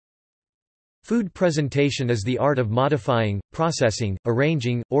Food presentation is the art of modifying, processing,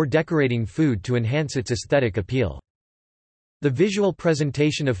 arranging, or decorating food to enhance its aesthetic appeal. The visual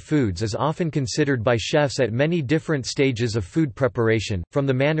presentation of foods is often considered by chefs at many different stages of food preparation, from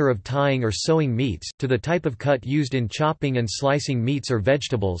the manner of tying or sewing meats, to the type of cut used in chopping and slicing meats or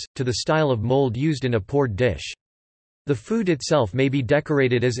vegetables, to the style of mold used in a poured dish. The food itself may be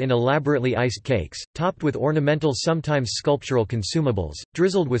decorated as in elaborately iced cakes, topped with ornamental sometimes sculptural consumables,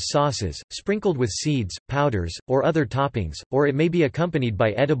 drizzled with sauces, sprinkled with seeds, powders, or other toppings, or it may be accompanied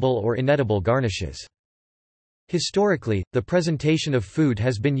by edible or inedible garnishes. Historically, the presentation of food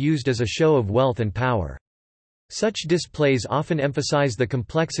has been used as a show of wealth and power. Such displays often emphasize the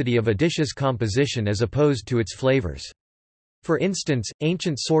complexity of a dish's composition as opposed to its flavors. For instance,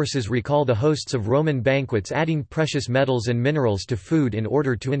 ancient sources recall the hosts of Roman banquets adding precious metals and minerals to food in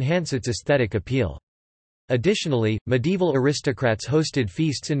order to enhance its aesthetic appeal. Additionally, medieval aristocrats hosted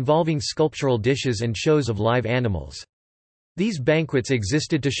feasts involving sculptural dishes and shows of live animals. These banquets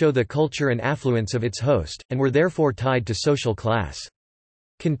existed to show the culture and affluence of its host, and were therefore tied to social class.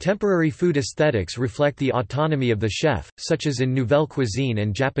 Contemporary food aesthetics reflect the autonomy of the chef, such as in Nouvelle cuisine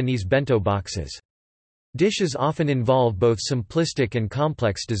and Japanese bento boxes. Dishes often involve both simplistic and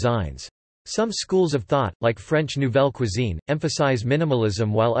complex designs. Some schools of thought, like French Nouvelle cuisine, emphasize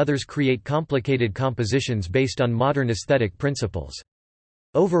minimalism while others create complicated compositions based on modern aesthetic principles.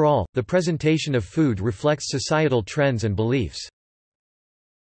 Overall, the presentation of food reflects societal trends and beliefs.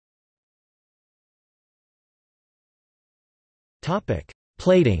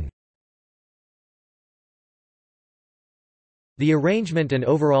 Plating. The arrangement and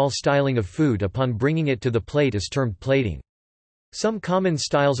overall styling of food upon bringing it to the plate is termed plating. Some common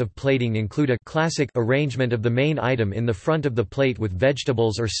styles of plating include a classic arrangement of the main item in the front of the plate with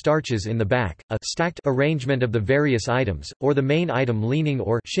vegetables or starches in the back, a stacked arrangement of the various items, or the main item leaning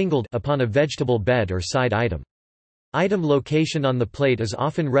or shingled upon a vegetable bed or side item. Item location on the plate is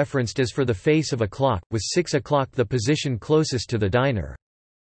often referenced as for the face of a clock, with 6 o'clock the position closest to the diner.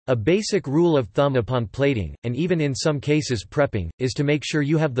 A basic rule of thumb upon plating, and even in some cases prepping, is to make sure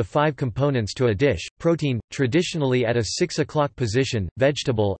you have the 5 components to a dish: protein, traditionally at a 6 o'clock position,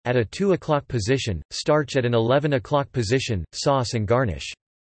 vegetable, at a 2 o'clock position, starch at an 11 o'clock position, sauce and garnish.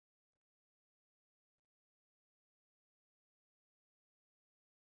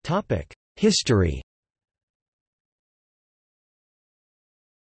 History.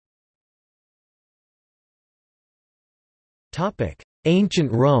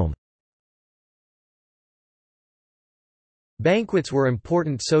 Ancient Rome. Banquets were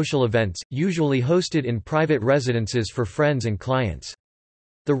important social events, usually hosted in private residences for friends and clients.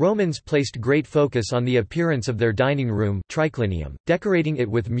 The Romans placed great focus on the appearance of their dining room triclinium, decorating it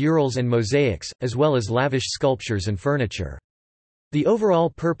with murals and mosaics, as well as lavish sculptures and furniture. The overall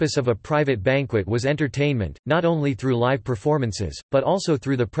purpose of a private banquet was entertainment, not only through live performances, but also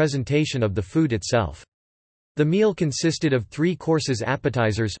through the presentation of the food itself. The meal consisted of 3 courses: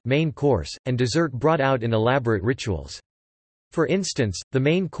 appetizers, main course, and dessert brought out in elaborate rituals. For instance, the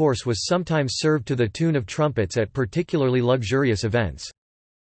main course was sometimes served to the tune of trumpets at particularly luxurious events.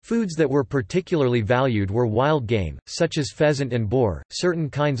 Foods that were particularly valued were wild game, such as pheasant and boar, certain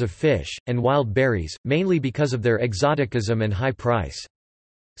kinds of fish, and wild berries, mainly because of their exoticism and high price.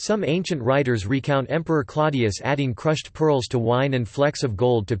 Some ancient writers recount Emperor Claudius adding crushed pearls to wine and flecks of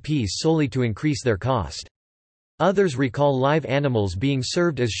gold to peas solely to increase their cost. Others recall live animals being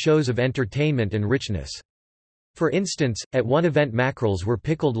served as shows of entertainment and richness. For instance, at one event mackerels were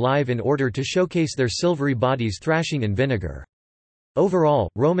pickled live in order to showcase their silvery bodies thrashing in vinegar. Overall,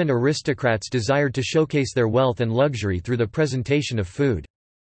 Roman aristocrats desired to showcase their wealth and luxury through the presentation of food.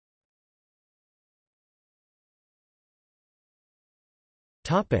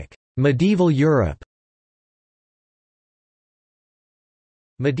 Medieval Europe.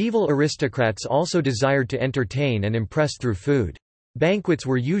 Medieval aristocrats also desired to entertain and impress through food. Banquets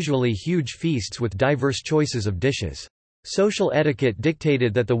were usually huge feasts with diverse choices of dishes. Social etiquette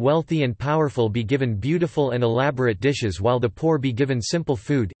dictated that the wealthy and powerful be given beautiful and elaborate dishes while the poor be given simple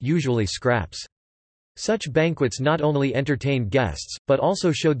food, usually scraps. Such banquets not only entertained guests, but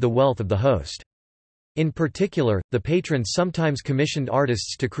also showed the wealth of the host. In particular, the patrons sometimes commissioned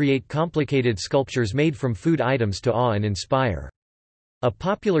artists to create complicated sculptures made from food items to awe and inspire. A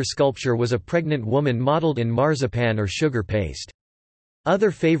popular sculpture was a pregnant woman modeled in marzipan or sugar paste. Other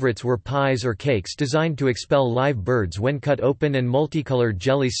favorites were pies or cakes designed to expel live birds when cut open, and multicolored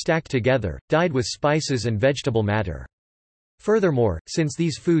jellies stacked together, dyed with spices and vegetable matter. Furthermore, since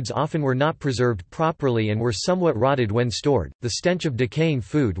these foods often were not preserved properly and were somewhat rotted when stored, the stench of decaying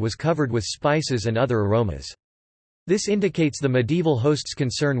food was covered with spices and other aromas. This indicates the medieval host's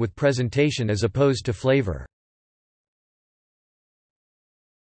concern with presentation as opposed to flavor.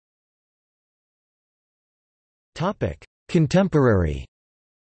 Contemporary.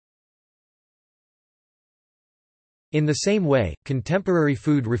 In the same way, contemporary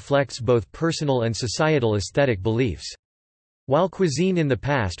food reflects both personal and societal aesthetic beliefs. While cuisine in the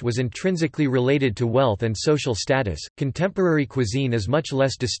past was intrinsically related to wealth and social status, contemporary cuisine is much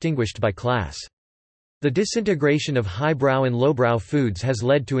less distinguished by class. The disintegration of highbrow and lowbrow foods has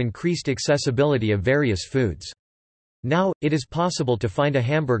led to increased accessibility of various foods. Now, it is possible to find a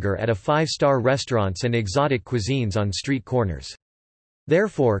hamburger at a five-star restaurants and exotic cuisines on street corners.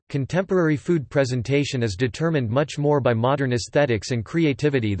 Therefore, contemporary food presentation is determined much more by modern aesthetics and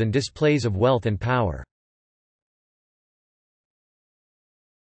creativity than displays of wealth and power.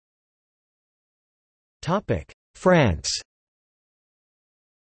 France.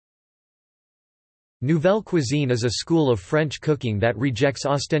 Nouvelle cuisine is a school of French cooking that rejects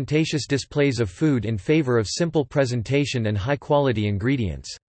ostentatious displays of food in favor of simple presentation and high-quality ingredients.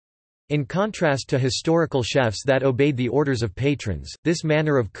 In contrast to historical chefs that obeyed the orders of patrons, this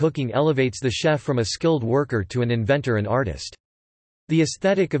manner of cooking elevates the chef from a skilled worker to an inventor and artist. The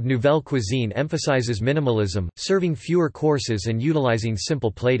aesthetic of Nouvelle cuisine emphasizes minimalism, serving fewer courses and utilizing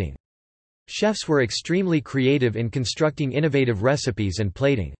simple plating. Chefs were extremely creative in constructing innovative recipes and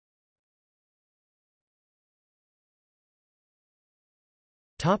plating.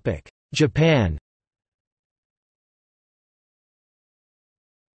 Japan.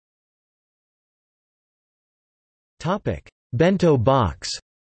 Bento box.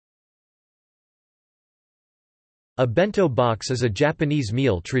 A bento box is a Japanese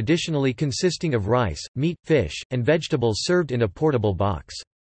meal traditionally consisting of rice, meat, fish, and vegetables served in a portable box.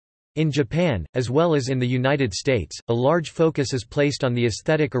 In Japan, as well as in the United States, a large focus is placed on the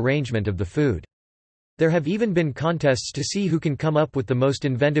aesthetic arrangement of the food. There have even been contests to see who can come up with the most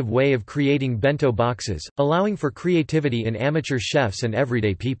inventive way of creating bento boxes, allowing for creativity in amateur chefs and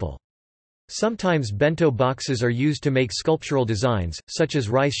everyday people. Sometimes bento boxes are used to make sculptural designs, such as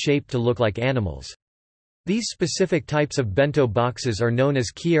rice shaped to look like animals. These specific types of bento boxes are known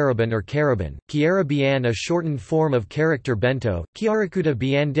as kiaraban or karaban, kiara bian a shortened form of character bento, kiarakuta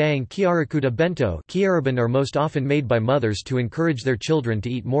bian dang kiarakuta bento. Kiaraban are most often made by mothers to encourage their children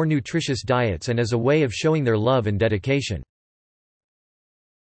to eat more nutritious diets and as a way of showing their love and dedication.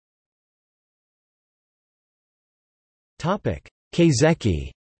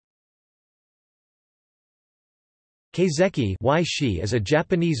 Kaiseki. Kaiseki is a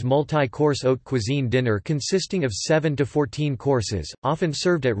Japanese multi-course haute cuisine dinner consisting of 7 to 14 courses, often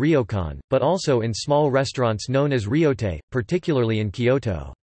served at ryokan, but also in small restaurants known as ryote, particularly in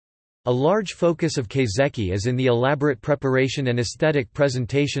Kyoto. A large focus of kaiseki is in the elaborate preparation and aesthetic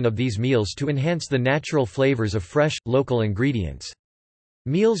presentation of these meals to enhance the natural flavors of fresh, local ingredients.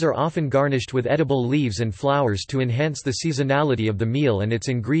 Meals are often garnished with edible leaves and flowers to enhance the seasonality of the meal and its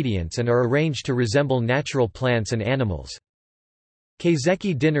ingredients and are arranged to resemble natural plants and animals.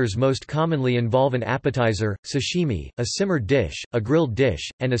 Kaiseki dinners most commonly involve an appetizer, sashimi, a simmered dish, a grilled dish,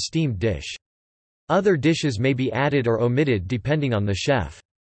 and a steamed dish. Other dishes may be added or omitted depending on the chef.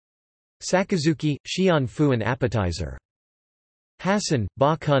 Sakazuki, shion-fu an appetizer. Hasen,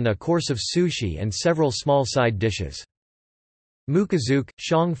 bakun a course of sushi and several small side dishes. Mukazuke,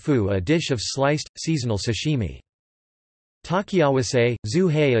 shang-fu a dish of sliced, seasonal sashimi. Takiawase,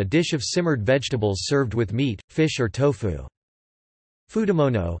 zuhei a dish of simmered vegetables served with meat, fish or tofu.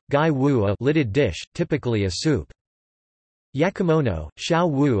 Fudamono, gai-wu a lidded dish, typically a soup. Yakimono,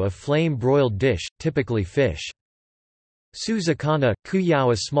 shao-wu a flame-broiled dish, typically fish. Suzakana,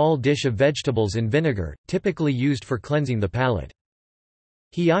 kuyao a small dish of vegetables in vinegar, typically used for cleansing the palate.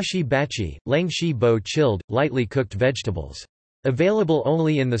 Hiyashi bachi, langshi bo chilled, lightly cooked vegetables. Available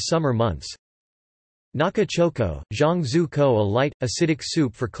only in the summer months. Nakachoko, zhangzu ko a light, acidic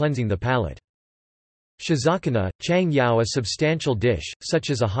soup for cleansing the palate. Shizakana, chang yao a substantial dish, such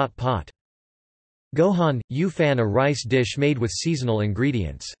as a hot pot. Gohan, yu-fan a rice dish made with seasonal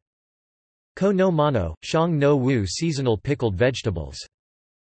ingredients. Ko no mano, shang no wu seasonal pickled vegetables.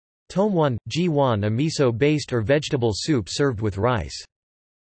 Tomwan, ji-wan a miso-based or vegetable soup served with rice.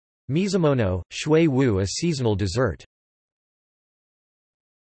 Mizumono, shui wu a seasonal dessert.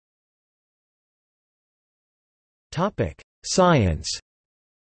 Science.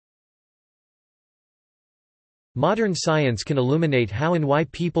 Modern science can illuminate how and why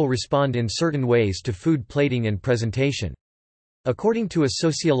people respond in certain ways to food plating and presentation. According to a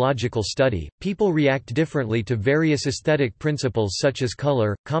sociological study, people react differently to various aesthetic principles such as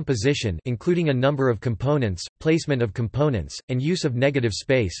color, composition including a number of components, placement of components, and use of negative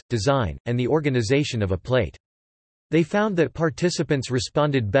space, design, and the organization of a plate. They found that participants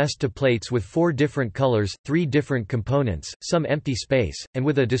responded best to plates with 4 different colors, 3 different components, some empty space, and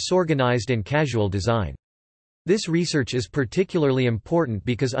with a disorganized and casual design. This research is particularly important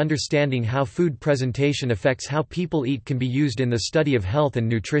because understanding how food presentation affects how people eat can be used in the study of health and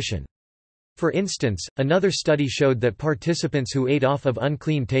nutrition. For instance, another study showed that participants who ate off of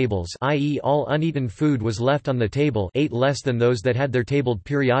unclean tables, i.e. all uneaten food was left on the table, ate less than those that had their table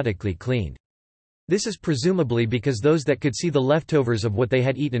periodically cleaned. This is presumably because those that could see the leftovers of what they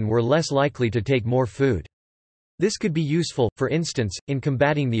had eaten were less likely to take more food. This could be useful, for instance, in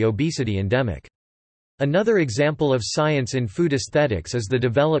combating the obesity endemic. Another example of science in food aesthetics is the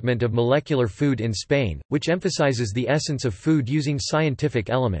development of molecular food in Spain, which emphasizes the essence of food using scientific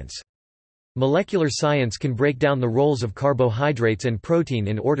elements. Molecular science can break down the roles of carbohydrates and protein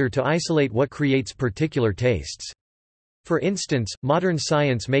in order to isolate what creates particular tastes. For instance, modern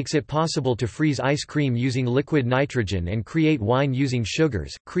science makes it possible to freeze ice cream using liquid nitrogen and create wine using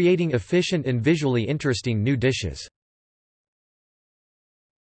sugars, creating efficient and visually interesting new dishes.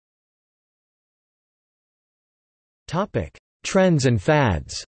 Trends and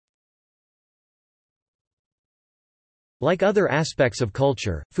fads. Like other aspects of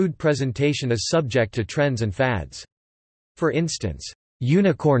culture, food presentation is subject to trends and fads. For instance,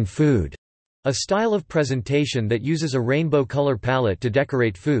 unicorn food, a style of presentation that uses a rainbow color palette to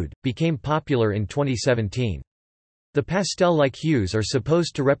decorate food, became popular in 2017. The pastel-like hues are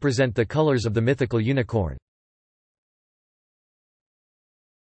supposed to represent the colors of the mythical unicorn.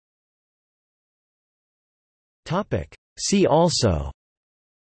 See also: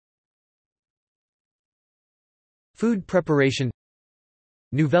 Food preparation,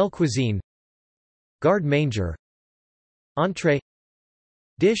 Nouvelle cuisine, garde-manger, entrée,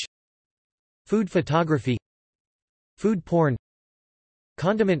 dish, food photography, food porn,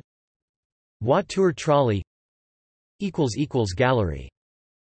 condiment, voiture trolley. Gallery